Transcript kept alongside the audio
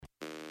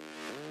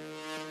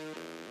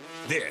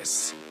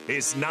This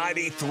is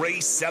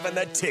 93.7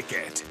 The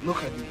Ticket.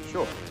 Look at me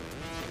short.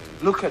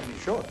 Look at me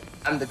short.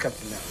 I'm the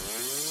captain now.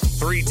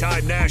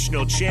 Three-time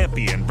national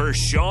champion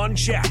Vershawn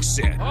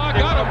Jackson. Oh,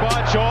 got a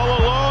bunch all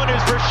alone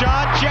is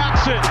Vershawn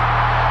Jackson.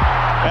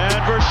 And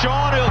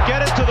Vershawn will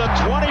get it to the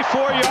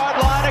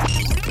 24-yard line.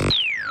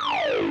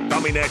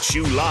 Coming at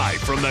you live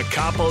from the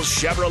Coppels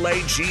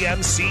Chevrolet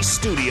GMC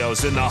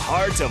studios in the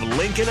heart of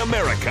Lincoln,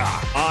 America.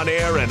 On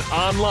air and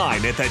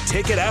online at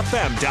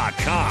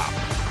theticketfm.com.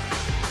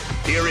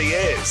 Here he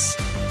is,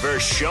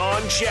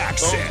 Vershawn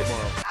Jackson.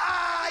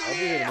 I'll be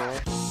here tomorrow.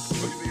 Oh,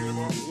 you be here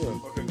tomorrow? Yeah.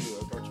 Okay, good.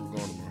 I thought you were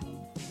going tomorrow.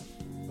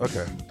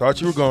 Okay. Thought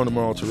you were going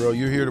tomorrow, Terrell.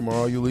 You're here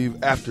tomorrow. You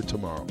leave after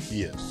tomorrow.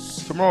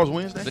 Yes. Tomorrow's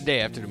Wednesday? The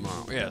day after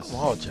tomorrow, yes. I'm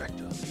all jacked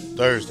up.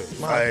 Thursday,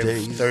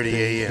 5:30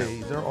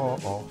 a.m. They're all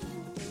off.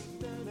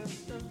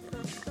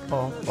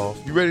 Off.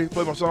 You ready to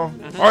play my song?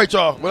 Mm-hmm. All right,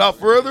 y'all. Without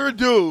further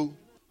ado,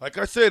 like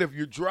I said, if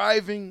you're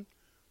driving,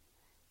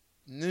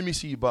 let me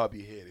see you bob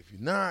your head. If you're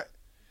not,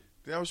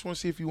 then I just want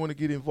to see if you want to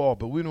get involved.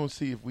 But we don't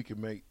see if we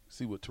can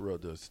see what Terrell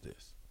does to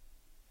this.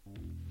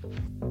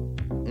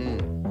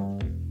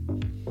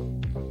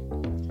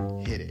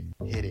 Hit it,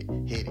 get it.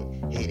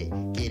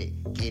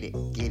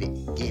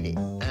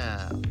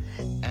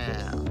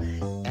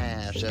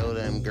 Show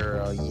them,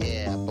 girl,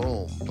 yeah.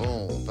 Boom,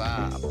 boom,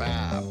 bow,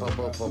 bow, boom,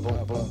 boom, boom,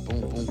 boom, boom,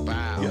 boom, boom,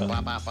 bow,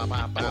 bow, bow, bow,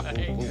 bow, bow, boom,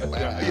 boom,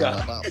 bow,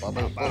 bow,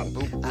 bow, bow,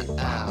 boom, boom,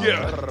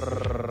 yes.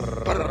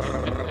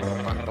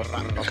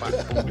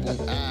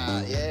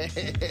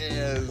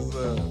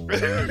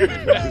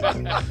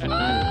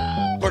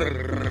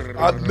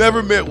 I've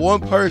never met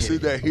one person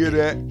that hear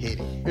that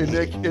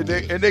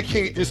and they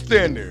can't just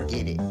stand there.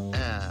 Get it,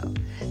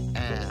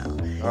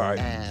 all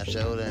right.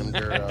 Show them,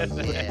 girls,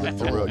 yeah.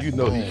 Terrell, you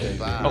know he can't.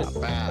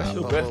 That's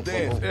your best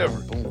dance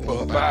ever.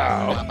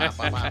 Bow.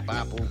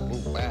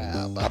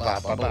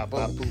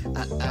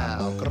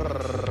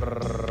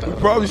 We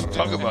probably should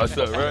talk about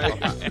something, right?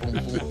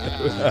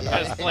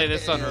 Let's play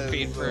this on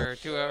repeat for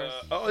 2 hours.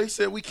 Oh, he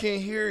said we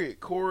can't hear it.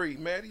 Corey,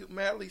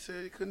 Madley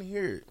said he couldn't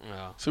hear it.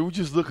 Oh. So we're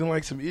just looking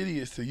like some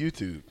idiots to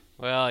YouTube.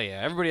 Well,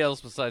 yeah, everybody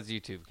else besides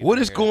YouTube. What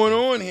is going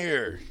on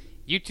here?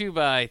 YouTube,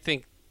 I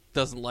think,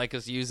 doesn't like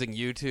us using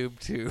YouTube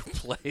to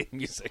play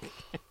music.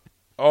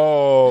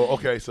 Oh,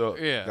 okay. So,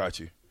 yeah. Got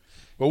you.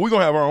 Well, we're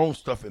going to have our own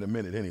stuff in a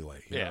minute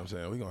anyway. You know yeah. what I'm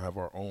saying? We're going to have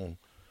our own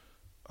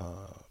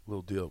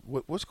little deal.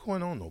 What's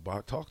going on, though,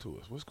 Bach? Talk to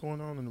us. What's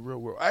going on in the real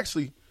world?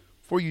 Actually,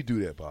 before you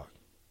do that, Bach,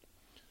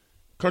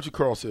 Country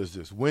Carl says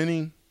this.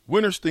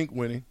 Winners think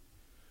winning.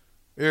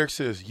 Eric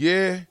says,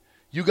 yeah,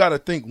 you got to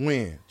think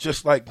win,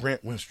 just like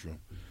Grant Winstrom.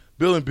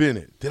 Bill and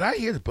Bennett, did I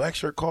hear the black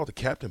shirt called the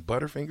Captain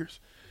Butterfingers?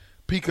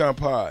 Pecan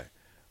Pie,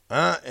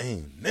 I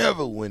ain't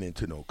never went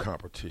into no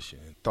competition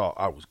and thought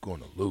I was going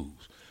to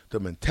lose. The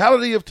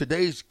mentality of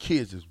today's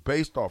kids is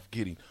based off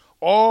getting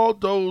all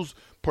those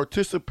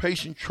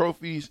participation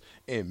trophies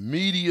and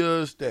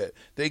medias that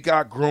they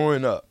got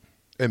growing up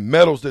and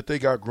medals that they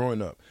got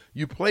growing up.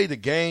 You play the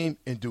game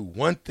and do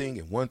one thing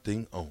and one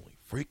thing only,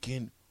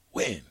 freaking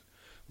win.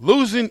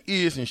 Losing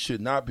is and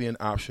should not be an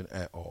option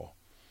at all.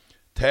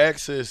 Tag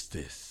says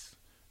this,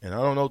 and I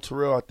don't know,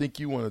 Terrell, I think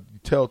you want to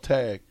tell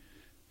Tag,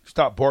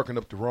 stop barking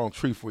up the wrong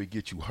tree before he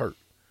gets you hurt.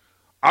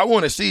 I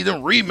want to see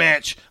them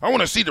rematch. I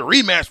want to see the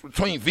rematch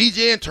between VJ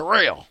and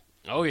Terrell.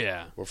 Oh,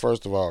 yeah. Well,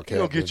 first of all, Captain.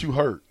 He'll get you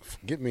hurt.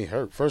 Get me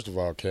hurt. First of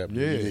all, Captain,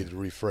 yeah. You need to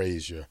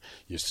rephrase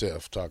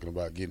yourself talking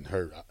about getting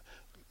hurt.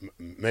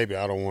 Maybe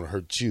I don't want to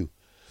hurt you.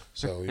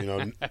 So, you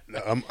know,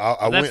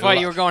 that's why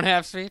you were going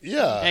half speed?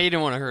 Yeah. Yeah, you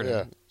didn't want to hurt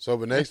him. So,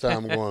 but next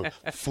time I'm going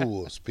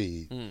full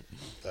speed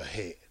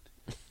ahead.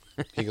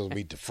 He gonna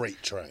beat the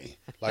freight train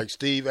like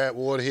Steve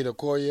Atwater hit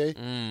Okoye.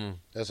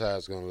 That's how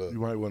it's gonna look. You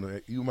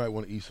might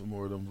want to eat some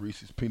more of them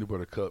Reese's peanut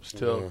butter cups.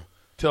 Tell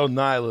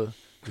Nyla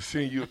to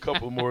send you a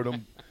couple more of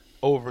them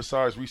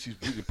oversized Reese's.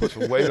 You can put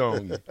some weight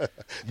on you.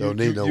 Don't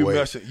need no weight.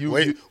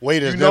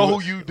 Weight has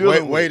who you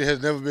dealing with. Weight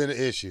has never been an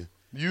issue.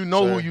 You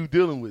know who you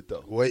dealing with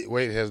though.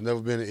 Weight has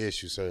never been an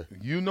issue, sir.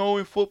 You know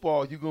in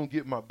football you're gonna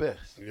get my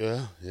best.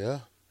 Yeah.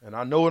 And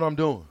I know what I'm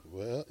doing.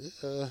 Well,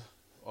 yeah.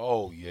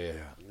 Oh, yeah.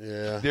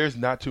 Yeah. There's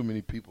not too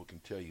many people can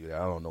tell you that.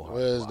 I don't know how.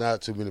 Well, there's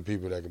not too many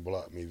people that can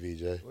block me,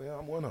 VJ. Well,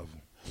 I'm one of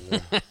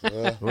them.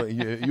 Yeah. Well,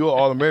 you're an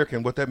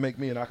All-American. What that make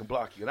me and I can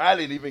block you. And I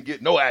didn't even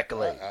get no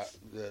accolades.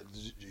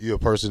 You're a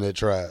person that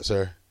tried,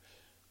 sir.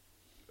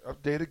 I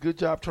did a good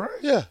job trying.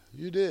 Yeah,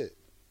 you did.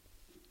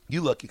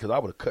 You lucky because I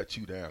would have cut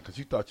you down because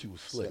you thought you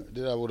was slick.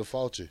 Then I would have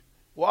fought you.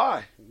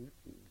 Why?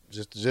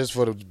 Just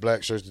for the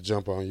black shirts to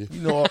jump on you. You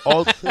know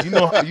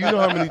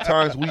how many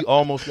times we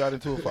almost got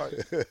into a fight?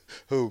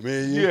 Who, me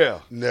and you? Yeah.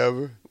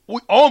 Never. We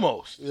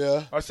almost.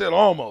 Yeah. I said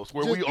almost,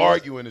 where we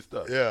arguing and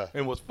stuff. Yeah.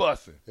 And was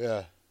fussing.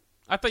 Yeah.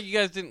 I thought you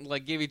guys didn't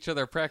give each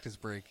other a practice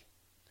break.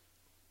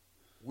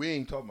 We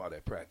ain't talking about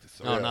that practice.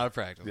 So no, not a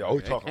practice. Yeah,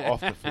 we're talking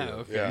off the field.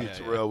 Okay. Yeah,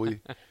 Terrell,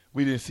 we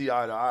didn't see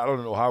eye to eye. I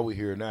don't know how we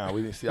here now.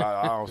 We didn't see eye to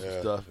eye on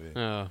some stuff.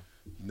 And,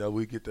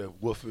 we get the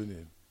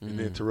woofing and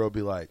then Terrell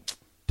be like,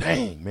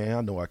 Dang, man,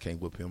 I know I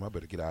can't whip him. I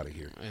better get out of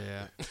here.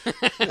 Yeah.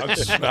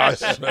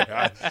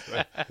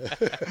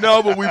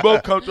 No, but we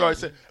both come through. I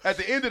said, at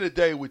the end of the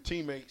day, we're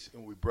teammates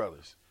and we're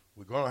brothers.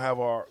 We're going to have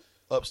our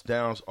ups,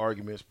 downs,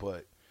 arguments,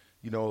 but,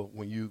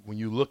 when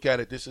you look at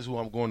it, this is who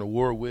I'm going to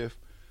war with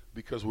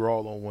because we're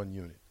all on one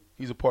unit.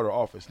 He's a part of the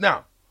offense.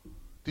 Now,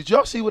 did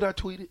y'all see what I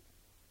tweeted?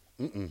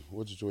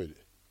 What'd you tweet?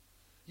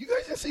 You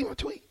guys didn't see my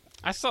tweet?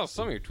 I saw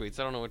some of your tweets.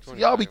 I don't know which one.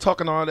 Y'all be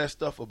talking all that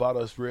stuff about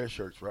us red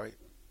shirts, right?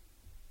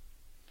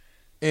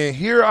 And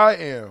here I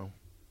am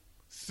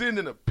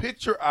sending a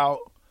picture out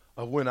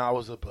of when I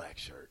was a black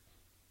shirt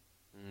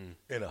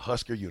in a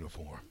Husker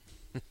uniform.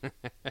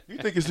 You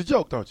think it's a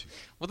joke, don't you?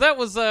 Well, that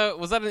was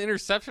that an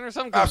interception or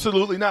something?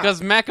 Absolutely not. Because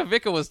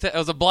Makovica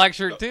was a black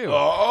shirt too.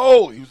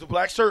 He was a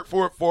black shirt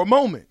for a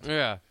moment.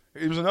 Yeah.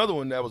 It was another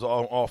one that was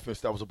on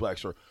offense that was a black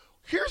shirt.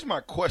 Here's my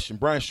question.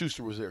 Brian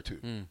Schuster was there too.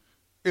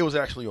 It was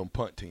actually on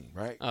punt team,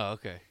 right? Oh,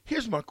 okay.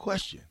 Here's my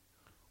question.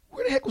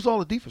 Where the heck was all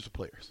the defensive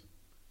players?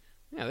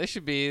 Yeah, they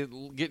should be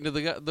getting to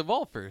the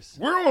ball first.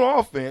 We're on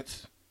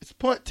offense. It's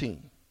punt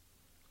team.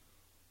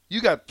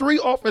 You got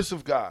 3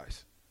 offensive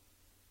guys.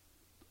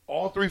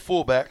 All 3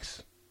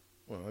 fullbacks.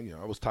 Well,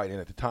 I was tight end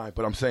at the time,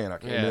 but I'm saying I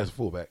came in as a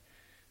fullback.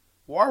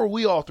 Why were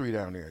we all 3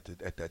 down there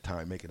at that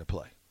time making a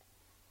play?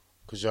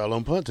 Because y'all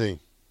on punt team.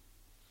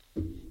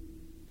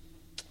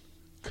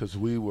 Because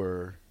we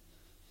were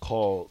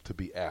called to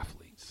be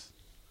athletes,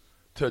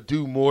 to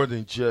do more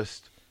than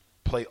just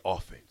play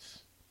offense,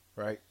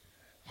 right?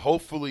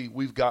 Hopefully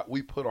we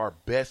put our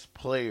best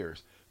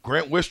players.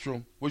 Grant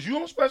Wistrom, was you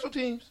on special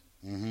teams?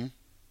 Mm-hmm.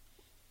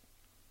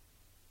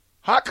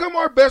 How come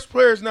our best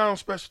players not on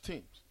special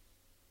teams?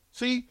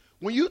 See,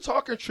 when you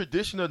talking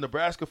tradition of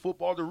Nebraska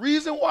football, the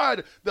reason why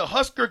the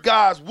Husker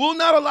guys will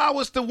not allow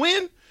us to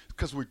win is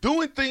because we're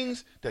doing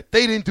things that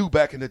they didn't do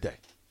back in the day.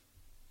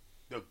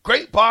 The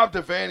great Bob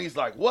Devaney's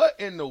like, what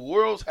in the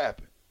world's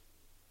happened?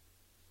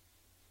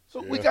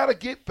 So we got to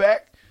get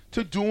back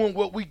to doing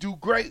what we do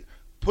great.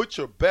 Put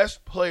your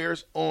best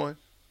players on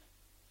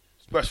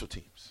special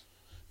teams.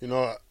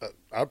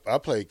 I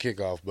played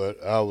kickoff,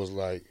 but I was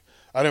like,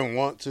 I didn't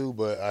want to,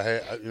 but I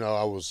had,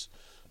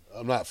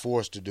 I'm not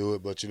forced to do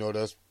it, but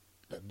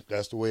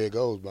that's the way it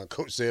goes. My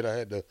coach said I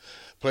had to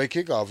play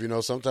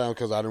kickoff, sometimes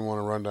because I didn't want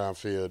to run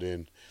downfield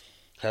and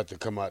have to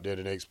come out there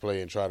the next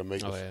play and try to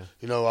make I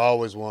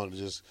always wanted to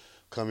just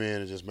come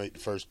in and just make the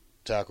first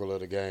tackle of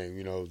the game,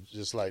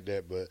 just like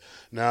that. But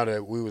now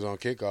that we was on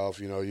kickoff,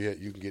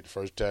 you can get the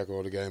first tackle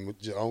of the game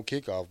on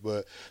kickoff.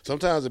 But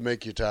sometimes it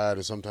make you tired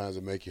and sometimes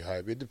it make you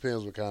hype. It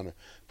depends what kind of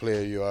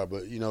player you are.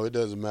 But, it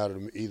doesn't matter to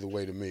me, either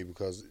way to me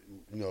because,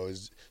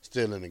 it's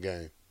still in the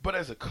game. But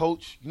as a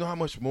coach, you know how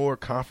much more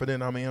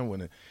confident I'm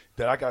in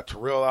that I got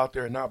Terrell out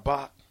there and not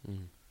Bach?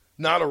 Mm-hmm.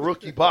 Not a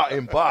rookie Bach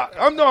and Bach.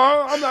 I'm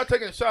not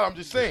taking a shot. I'm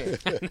just saying.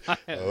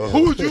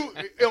 Who would you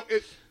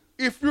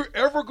if you're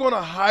ever going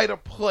to hide a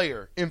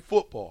player in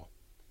football,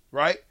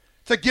 right,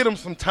 to get him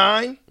some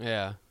time?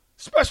 Yeah.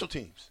 Special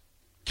teams,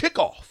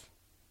 kickoff,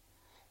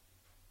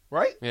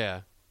 right?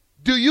 Yeah.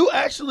 Do you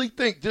actually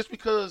think just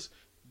because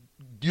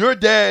your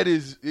dad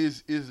is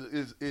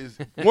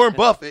Warren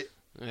Buffett,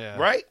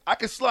 right? I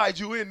can slide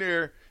you in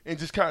there and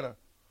just kind of.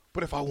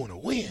 But if I want to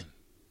win,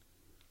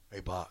 hey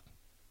Bach,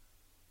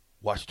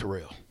 watch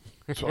Terrell.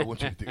 That's what I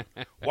want you to do.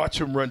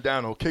 Watch him run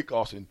down on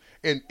kickoffs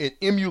and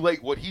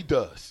emulate what he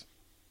does,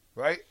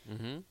 right?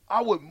 Mm-hmm.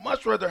 I would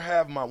much rather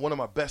have one of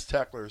my best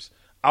tacklers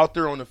out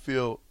there on the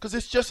field because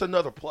it's just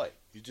another play.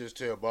 You just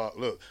tell Bach,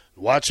 look,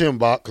 watch him,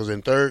 Bach, because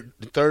in the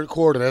third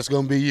quarter, that's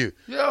going to be you.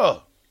 Yeah.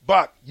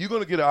 Bach, you're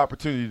going to get an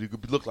opportunity to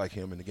look like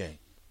him in the game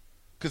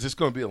because it's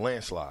going to be a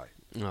landslide.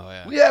 Oh,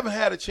 yeah. We haven't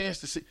had a chance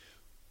to see.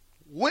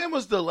 When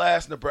was the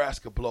last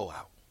Nebraska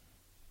blowout?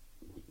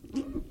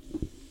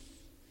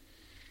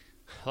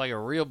 Like a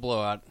real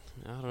blowout.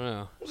 I don't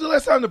know. When was the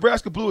last time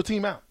Nebraska blew a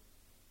team out?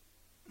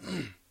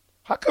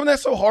 How come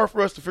that's so hard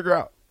for us to figure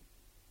out?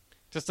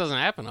 Just doesn't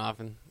happen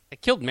often. It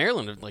killed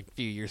Maryland like a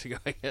few years ago,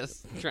 I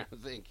guess. I'm trying to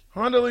think.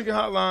 Honda Lincoln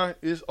Hotline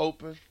is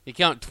open. You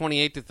count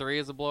 28-3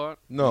 as a blowout?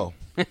 No.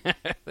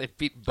 They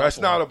beat Buffalo. That's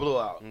not a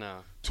blowout. No.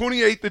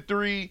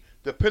 28-3,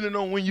 depending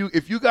on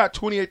if you got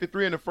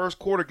 28-3 in the first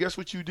quarter, guess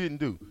what you didn't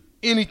do?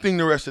 Anything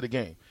the rest of the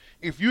game.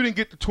 If you didn't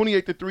get the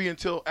 28-3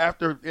 until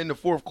after in the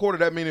fourth quarter,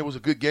 that means it was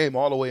a good game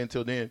all the way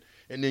until then,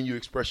 and then you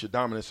express your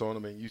dominance on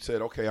them and you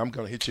said, okay, I'm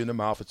going to hit you in the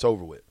mouth. It's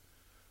over with.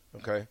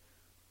 Okay?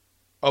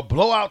 A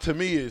blowout to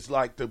me is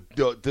like the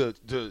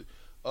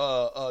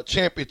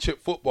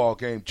championship football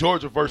game,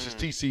 Georgia versus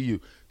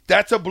TCU.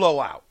 That's a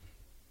blowout.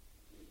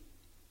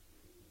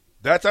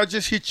 That's I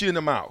just hit you in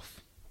the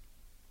mouth.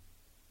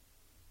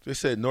 They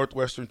said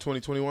Northwestern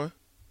 2021.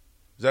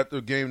 Is that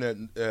the game that?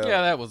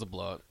 Yeah, that was a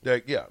blowout.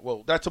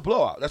 Well, that's a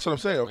blowout. That's what I'm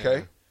saying. Okay.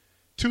 Yeah.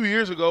 2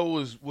 years ago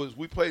was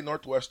we played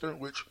Northwestern,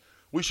 which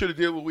we should have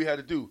did what we had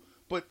to do.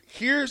 But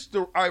here's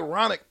the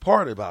ironic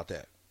part about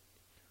that.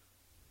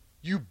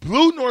 You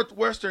blew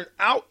Northwestern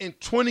out in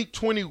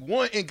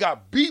 2021 and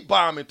got beat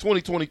by them in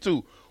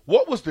 2022.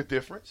 What was the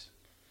difference?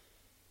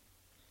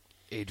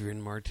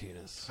 Adrian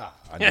Martinez.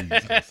 I knew you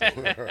was gonna say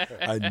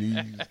that. I knew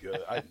you was gonna.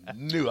 I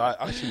knew.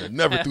 I should have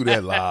never threw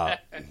that lob.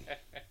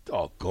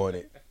 Doggone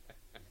it.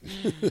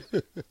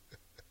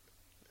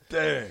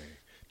 Dang.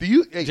 Do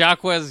you? Hey,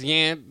 Jacquez,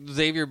 Yant,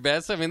 Xavier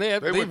Betts. I mean,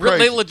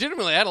 they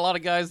legitimately had a lot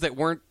of guys that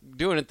weren't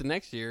doing it the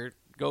next year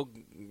go,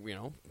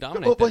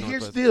 dominate. But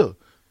here's the deal.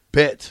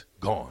 Betts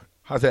gone.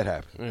 How's that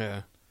happen?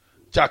 Yeah.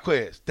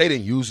 Jacquez, they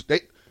didn't use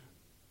they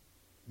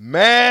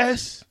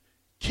mass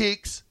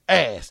kicks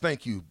ass.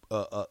 Thank you,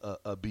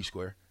 B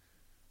Square.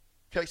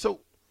 Okay,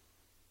 so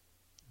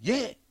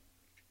yeah.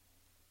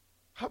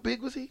 How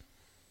big was he?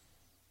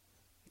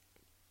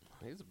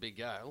 He's a big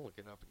guy. I'll look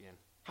it up again.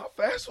 How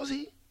fast was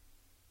he?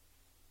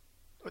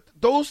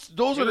 Those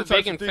are the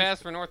types of things.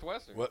 Fast for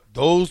Northwestern. Well,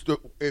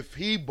 if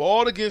he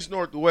balled against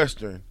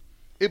Northwestern,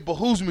 it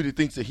behooves me to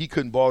think that he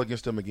couldn't ball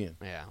against them again.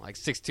 Yeah, like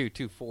 6'2",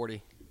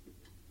 240.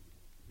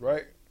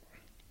 Right?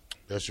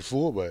 That's your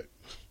fullback.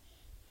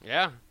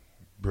 Yeah.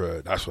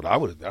 Bruh, that's what I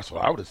would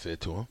have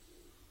said to him.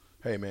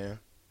 Hey man,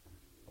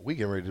 we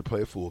getting ready to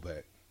play a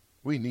fullback.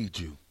 We need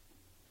you.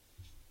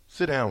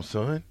 Sit down,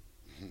 son.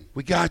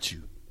 We got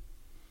you.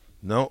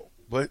 No,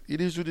 but it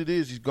is what it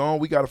is. He's gone.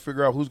 We got to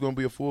figure out who's going to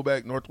be a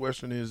fullback.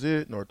 Northwestern is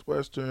it.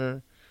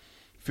 Northwestern,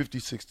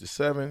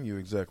 56-7. You're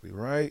exactly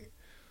right.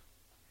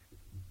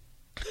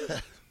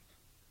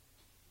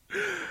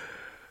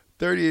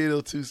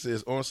 3802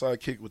 says onside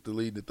kick with the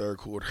lead in the third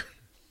quarter.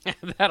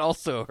 That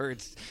also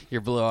hurts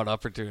your blowout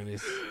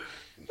opportunities.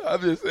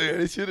 I'm just saying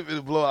it should have been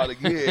a blowout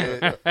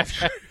again.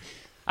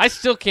 I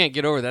still can't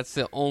get over that's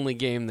the only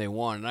game they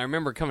won. And I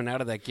remember coming out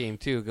of that game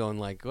too, going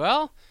like,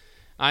 well,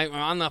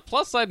 on the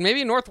plus side,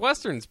 maybe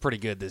Northwestern's pretty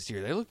good this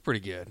year. They look pretty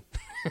good.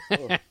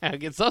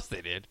 Against us,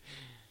 they did.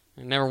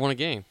 They never won a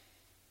game.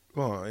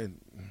 Well,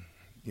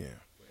 yeah.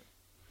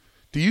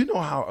 Do you know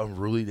how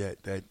unruly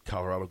that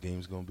Colorado game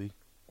is going to be?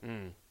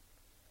 Mm.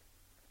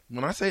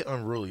 When I say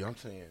unruly, I'm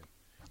saying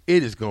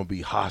it is going to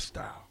be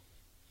hostile.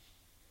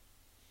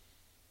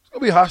 It's going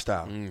to be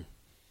hostile. Mm.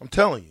 I'm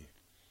telling you.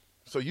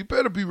 So you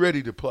better be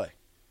ready to play.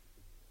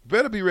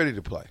 Did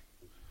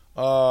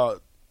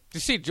you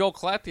see Joel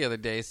Klatt the other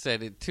day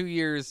said in 2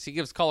 years, he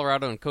gives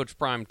Colorado and Coach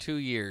Prime 2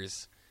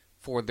 years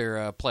for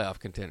their playoff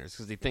contenders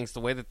because he thinks the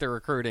way that they're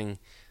recruiting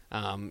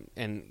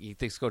and he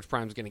thinks Coach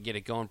Prime's going to get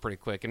it going pretty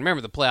quick. And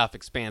remember, the playoff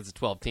expands to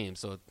 12 teams,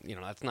 so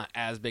that's not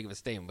as big of a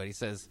statement. But he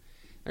says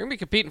they're going to be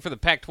competing for the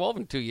Pac-12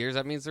 in 2 years.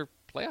 That means they're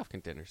playoff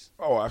contenders.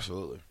 Oh,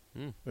 absolutely.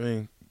 I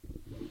mean,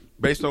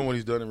 based on what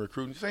he's done in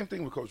recruiting, same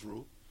thing with Coach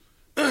Rhule.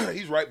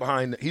 He's right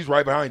behind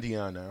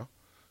Deion now.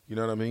 You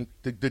know what I mean?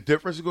 The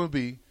difference is going to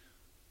be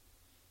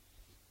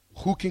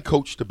who can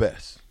coach the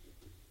best.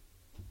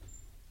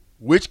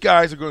 Which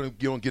guys are going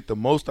to get the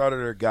most out of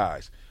their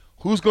guys?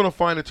 Who's going to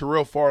find the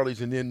Terrell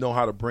Farleys and then know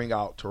how to bring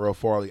out Terrell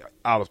Farley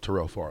out of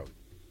Terrell Farley?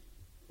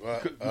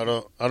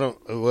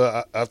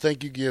 Well, I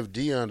think you give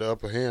Deion the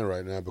upper hand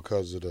right now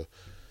because of the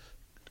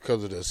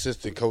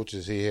assistant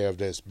coaches he have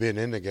that's been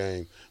in the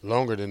game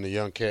longer than the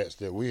young cats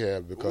that we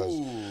have because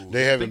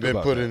they haven't been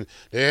put in.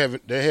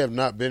 They have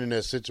not been in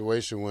that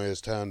situation where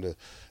it's time to,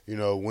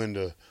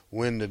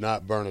 when to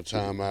not burn a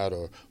timeout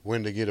or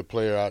when to get a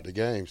player out the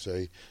game.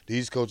 So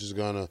these coaches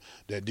that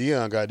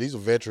Deion got, these are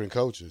veteran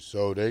coaches,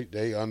 so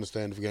they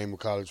understand the game of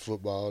college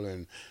football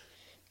and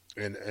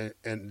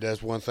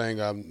that's one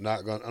thing I'm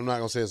not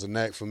gonna say it's a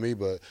knack for me,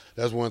 but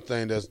that's one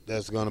thing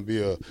that's gonna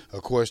be a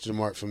question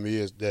mark for me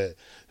is that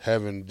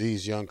having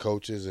these young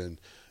coaches and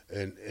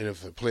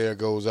if a player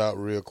goes out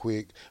real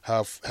quick,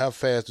 how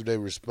fast do they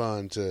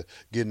respond to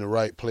getting the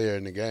right player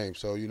in the game?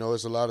 So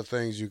it's a lot of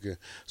things you can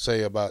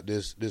say about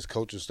this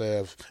coaching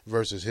staff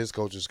versus his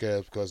coaching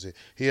staff because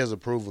he has a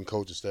proven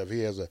coaching staff.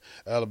 He has a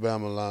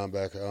Alabama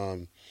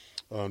linebacker.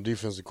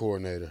 Defensive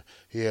coordinator.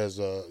 He has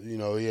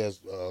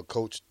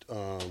coached.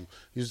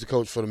 Used to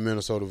coach for the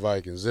Minnesota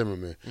Vikings.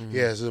 Zimmerman. Mm-hmm. He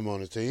has him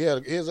on his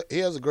team. He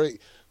has a great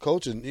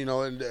coach, and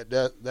and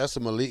that's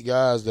some elite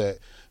guys that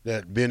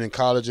been in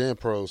college and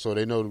pro, so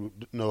they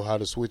know how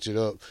to switch it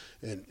up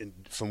and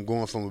from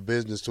going from a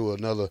business to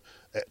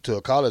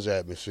a college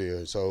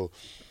atmosphere. So,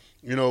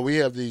 we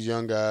have these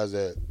young guys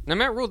that now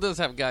Matt Rhule does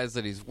have guys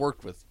that he's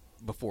worked with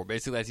before,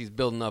 basically, as he's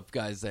building up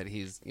guys that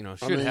he's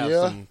should have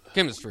some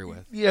chemistry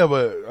with. Yeah,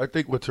 but I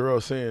think what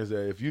Terrell's saying is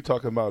that if you're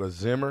talking about a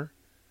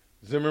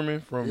Zimmerman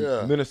from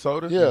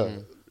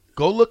Minnesota,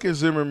 go look at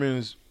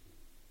Zimmerman's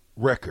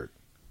record,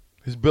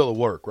 his bill of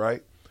work,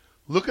 right?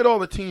 Look at all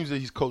the teams that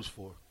he's coached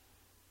for,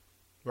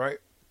 right?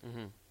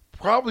 Mm-hmm.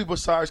 Probably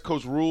besides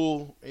Coach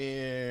Rhule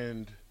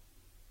and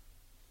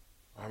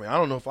I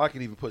don't know if I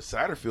could even put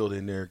Satterfield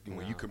in there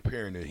when you're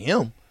comparing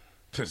him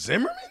to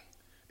Zimmerman.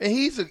 And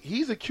he's a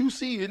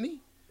QC, isn't he?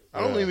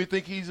 I don't even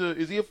think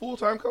is he a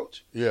full-time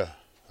coach? Yeah.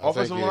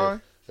 Offensive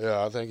line?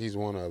 Yeah, I think he's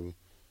one of them.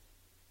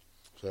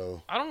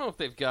 So I don't know if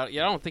they've got I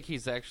don't think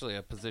he's actually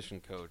a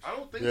position coach. I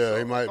don't think so. Yeah,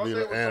 he might be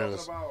an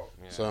analyst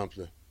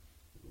something.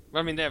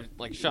 I mean, they have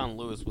Sean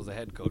Lewis was a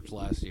head coach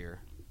last year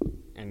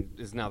and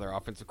is now their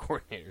offensive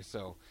coordinator.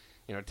 So,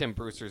 Tim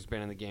Brewster's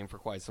been in the game for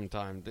quite some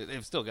time.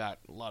 They've still got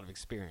a lot of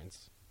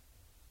experience.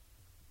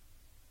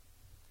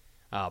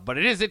 But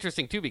it is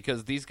interesting, too,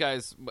 because these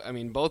guys, I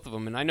mean, both of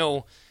them, and I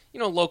know,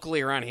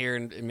 locally around here,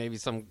 and maybe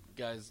some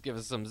guys give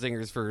us some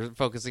zingers for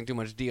focusing too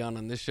much Deion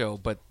on this show,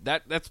 but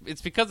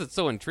it's because it's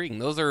so intriguing.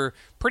 Those are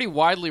pretty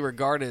widely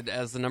regarded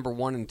as the number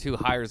 1 and 2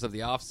 hires of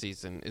the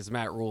offseason is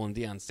Matt Rhule and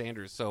Deion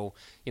Sanders. So,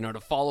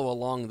 to follow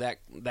along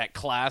that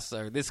class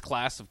or this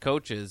class of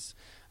coaches,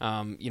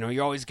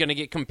 you're always going to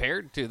get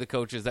compared to the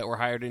coaches that were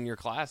hired in your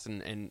class.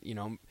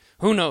 And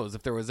who knows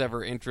if there was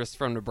ever interest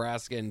from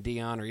Nebraska and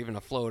Deion or even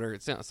a floater.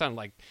 It sounded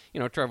like,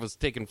 Trev was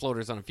taking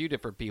floaters on a few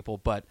different people,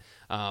 but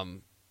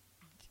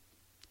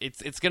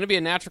it's going to be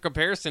a natural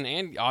comparison.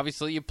 And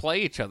obviously you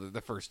play each other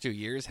the first 2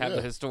 years, have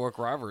the historic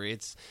rivalry.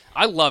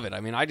 I love it.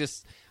 I mean,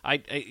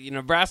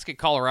 Nebraska,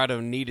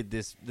 Colorado needed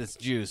this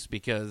juice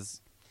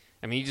because,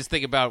 you just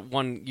think about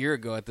 1 year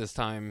ago at this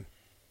time,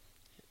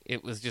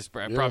 it was just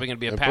probably going to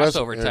be a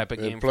Passover type of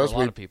game for a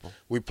lot of people.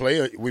 We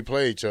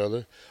play each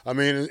other. I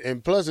mean,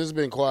 and plus it's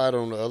been quiet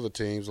on the other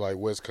teams like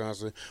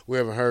Wisconsin. We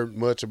haven't heard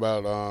much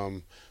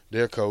about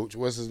their coach.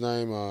 What's his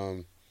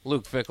name?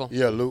 Luke Fickell.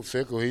 Yeah, Luke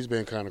Fickell. He's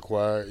been kind of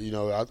quiet.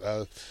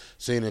 I've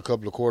seen a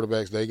couple of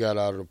quarterbacks they got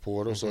out of the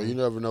portal, so you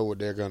never know what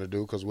they're going to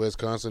do because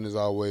Wisconsin is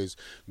always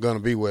going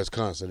to be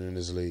Wisconsin in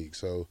this league.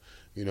 So,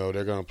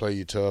 they're going to play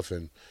you tough,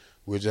 and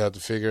we just have to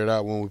figure it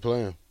out when we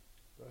play them.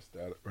 That's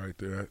that right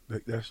there.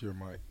 That's your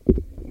mic.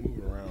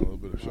 Moving around a little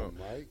bit or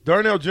something.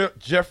 Darnell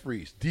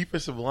Jeffries,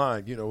 defensive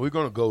line. We're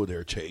going to go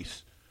there,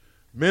 Chase.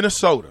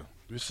 Minnesota.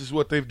 This is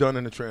what they've done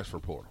in the transfer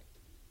portal.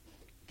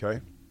 Okay?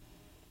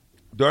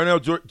 Darnell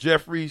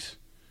Jeffries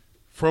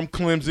from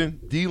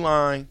Clemson,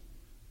 D-line,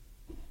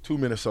 to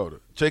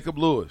Minnesota. Jacob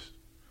Lewis,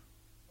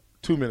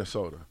 to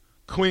Minnesota.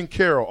 Quinn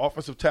Carroll,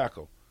 offensive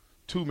tackle,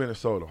 to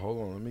Minnesota.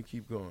 Hold on, let me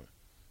keep going.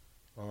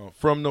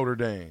 From Notre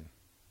Dame.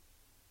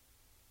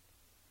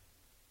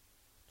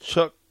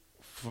 Chuck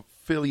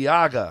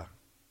Filiaga,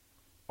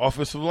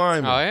 offensive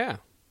lineman. Oh, yeah.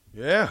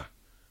 Yeah.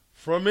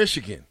 From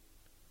Michigan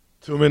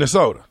to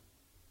Minnesota.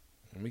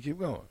 Let me keep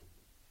going.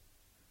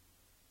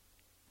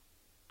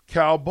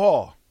 Cal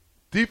Ball,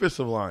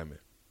 defensive lineman,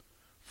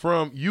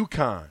 from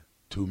UConn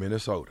to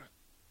Minnesota.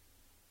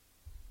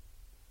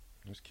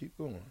 Let's keep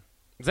going.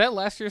 Is that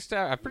last year's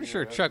stat? I'm pretty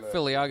sure Chuck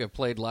Filiaga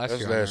played last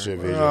year. That's last year.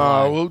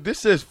 Well, this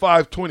says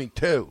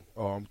 522.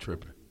 Oh, I'm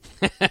tripping.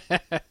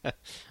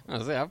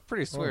 I'm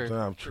pretty sure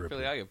I'm tripping.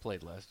 Filiaga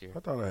played last year. I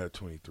thought I had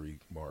 23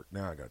 marked.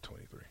 Now I got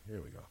 23.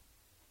 Here we go.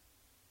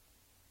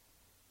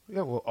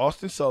 Yeah, well,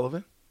 Austin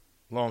Sullivan,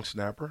 long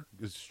snapper,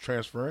 is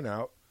transferring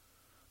out.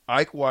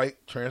 Ike White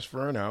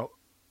transferring out.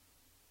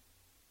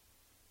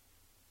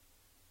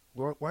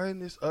 Why isn't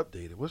this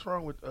updated? What's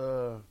wrong with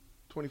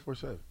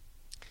 24/7?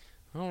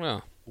 I don't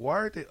know. Why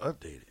aren't they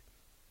updated?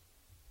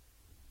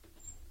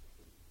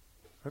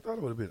 I thought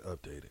it would have been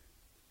updated.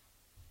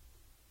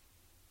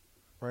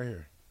 Right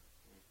here.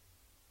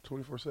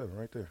 24/7,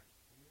 right there.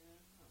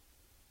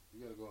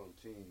 You got to go on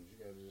teams.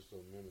 You got to just go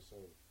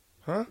Minnesota.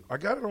 Huh? I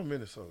got it on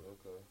Minnesota.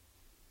 Okay.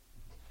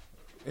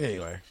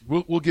 Anyway,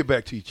 we'll get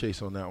back to you, Chase,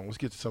 on that one. Let's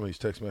get to some of these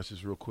text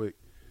messages real quick.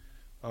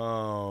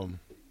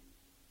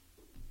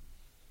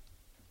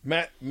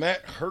 Matt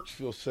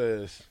Hertzfield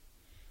says,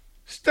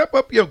 "Step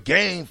up your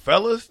game,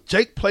 fellas.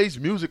 Jake plays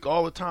music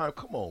all the time.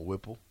 Come on,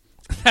 Whipple."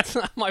 That's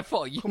not my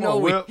fault. Come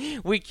on,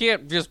 we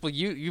can't just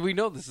we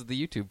know this is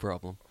the YouTube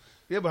problem.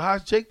 Yeah, but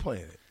how's Jake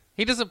playing it?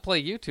 He doesn't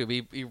play YouTube.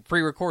 He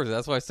pre-records it.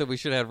 That's why I said we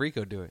should have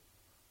Rico do it.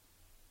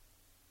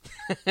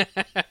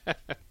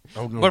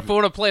 But if we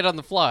want to play it on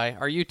the fly,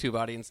 our YouTube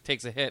audience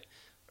takes a hit.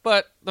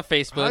 But the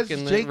Facebook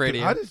and the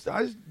radio. How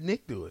does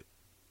Nick do it?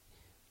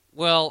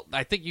 Well,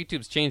 I think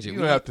YouTube's changed it.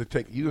 You're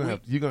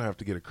gonna have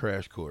to get a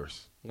crash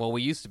course. Well,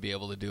 we used to be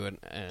able to do it,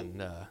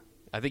 and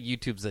I think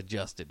YouTube's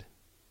adjusted.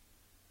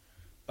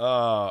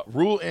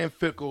 Rhule and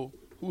Fickell,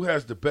 who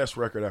has the best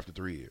record after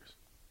 3 years?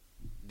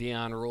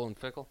 Deion, Rhule, and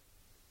Fickell.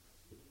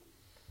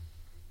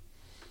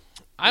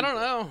 I don't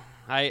know.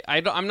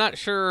 I'm not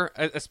sure,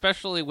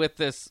 especially with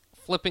this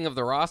flipping of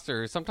the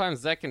roster.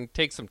 Sometimes that can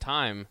take some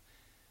time.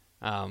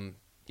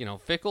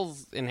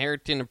 Fickell's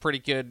inheriting a pretty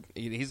good.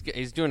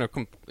 He's doing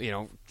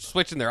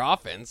switching their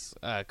offense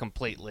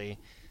completely,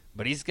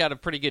 but he's got a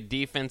pretty good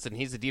defense, and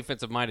he's a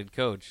defensive-minded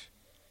coach.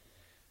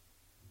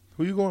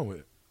 Who you going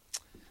with?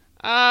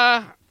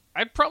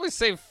 I'd probably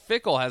say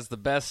Fickell has the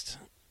best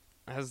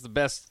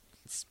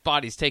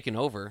spot he's taken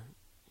over.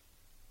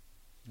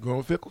 Going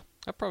with Fickell?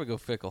 I'd probably go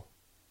Fickell.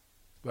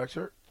 Black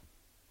shirt?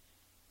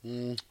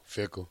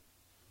 Fickell.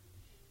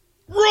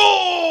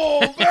 Rhule,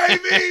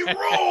 baby,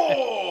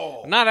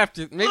 Rhule! Not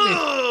after,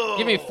 maybe,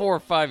 give me 4 or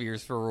 5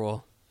 years for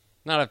Rhule.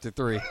 Not after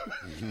 3.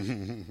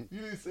 You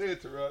didn't say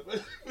it, Terrell.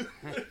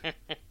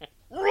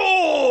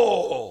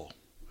 Rhule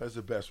has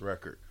the best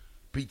record.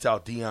 Beats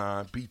out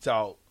Deion, beats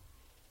out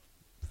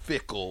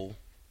Fickell.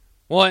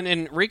 Well,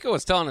 and Rico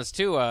was telling us,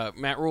 too,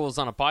 Matt Rhule was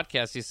on a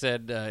podcast. He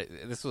said,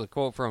 this was a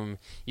quote from him,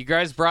 "You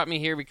guys brought me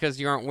here because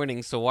you aren't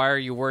winning, so why are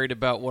you worried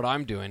about what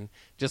I'm doing?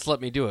 Just let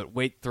me do it.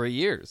 Wait 3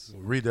 years.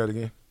 Read that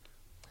again.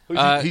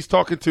 He's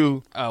talking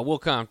to Will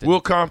Compton.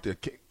 Will Compton.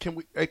 Can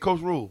we? Hey,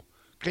 Coach Rhule,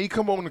 can you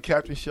come on the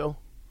captain show?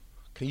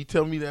 Can you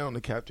tell me that on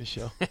the Captain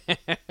Show?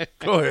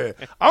 Go ahead.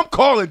 I'm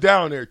calling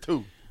down there,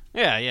 too.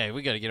 Yeah,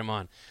 we got to get him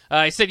on.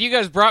 He said, you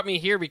guys brought me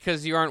here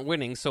because you aren't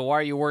winning, so why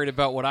are you worried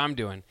about what I'm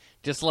doing?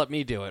 Just let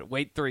me do it.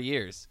 Wait 3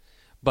 years.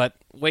 But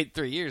wait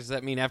 3 years, does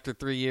that mean after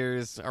 3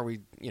 years, are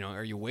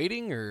you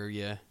waiting or are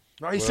you?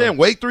 No, he's saying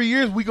wait 3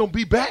 years, we going to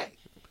be back.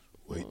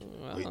 Wait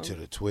till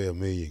the 12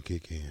 million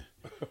kick in.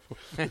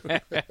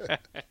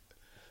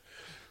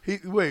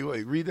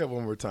 Wait, read that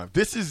one more time.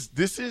 This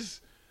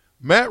is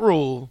Matt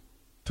Rhule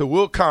to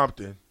Will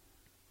Compton.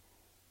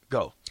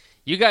 Go.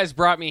 You guys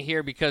brought me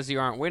here because you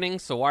aren't winning,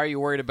 so why are you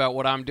worried about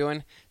what I'm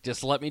doing?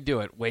 Just let me do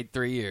it. Wait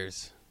 3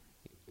 years.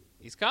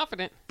 He's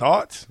confident.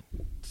 Thoughts?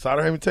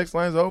 Sutter Heyman text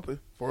lines open.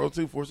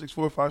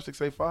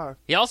 402-464-5685.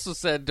 He also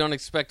said don't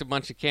expect a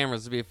bunch of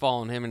cameras to be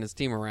following him and his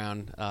team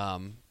around.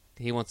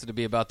 He wants it to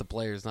be about the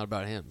players, not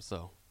about him.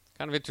 So,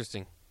 kind of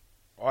interesting.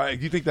 All right,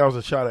 do you think that was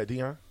a shot at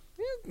Deion?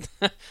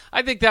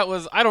 I think that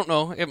was, I don't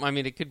know.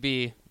 It could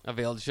be a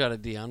veiled shot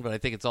at Deion, but I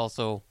think it's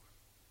also.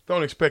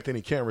 Don't expect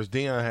any cameras.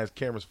 Deion has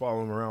cameras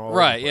following him around all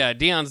right, over. Yeah.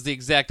 Deion's the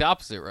exact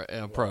opposite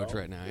approach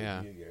right now,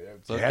 yeah.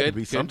 So it had to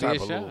be some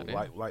type of little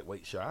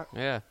lightweight shot.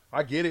 Yeah.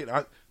 I get it.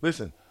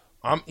 Listen,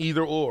 I'm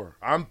either or.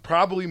 I'm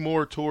probably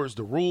more towards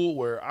the Rule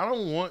where I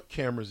don't want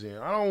cameras in.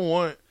 I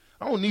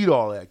don't need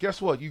all that.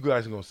 Guess what? You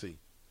guys are going to see.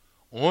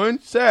 On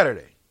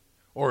Saturday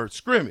or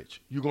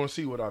scrimmage, you're going to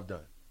see what I've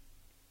done.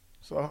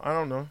 So, I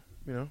don't know.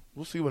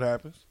 We'll see what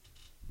happens.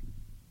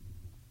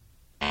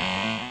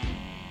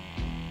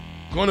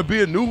 Going to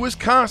be a new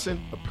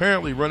Wisconsin,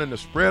 apparently running the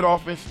spread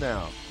offense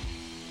now.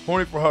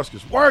 Horny for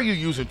Huskers. Why are you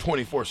using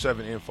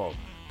 24/7 info?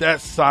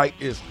 That site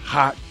is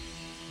hot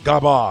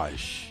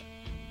garbage.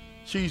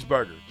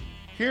 Cheeseburger.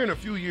 Here in a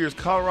few years,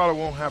 Colorado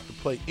won't have to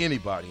play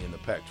anybody in the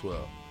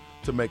Pac-12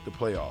 to make the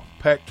playoff.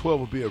 Pac-12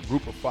 will be a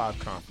group of 5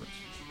 conference.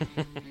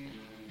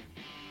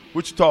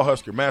 Wichita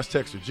Husker, Mass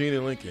Texter, Gene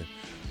and Lincoln.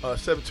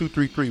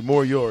 7233,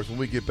 more yours when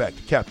we get back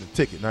to Captain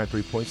Ticket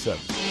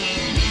 93.7.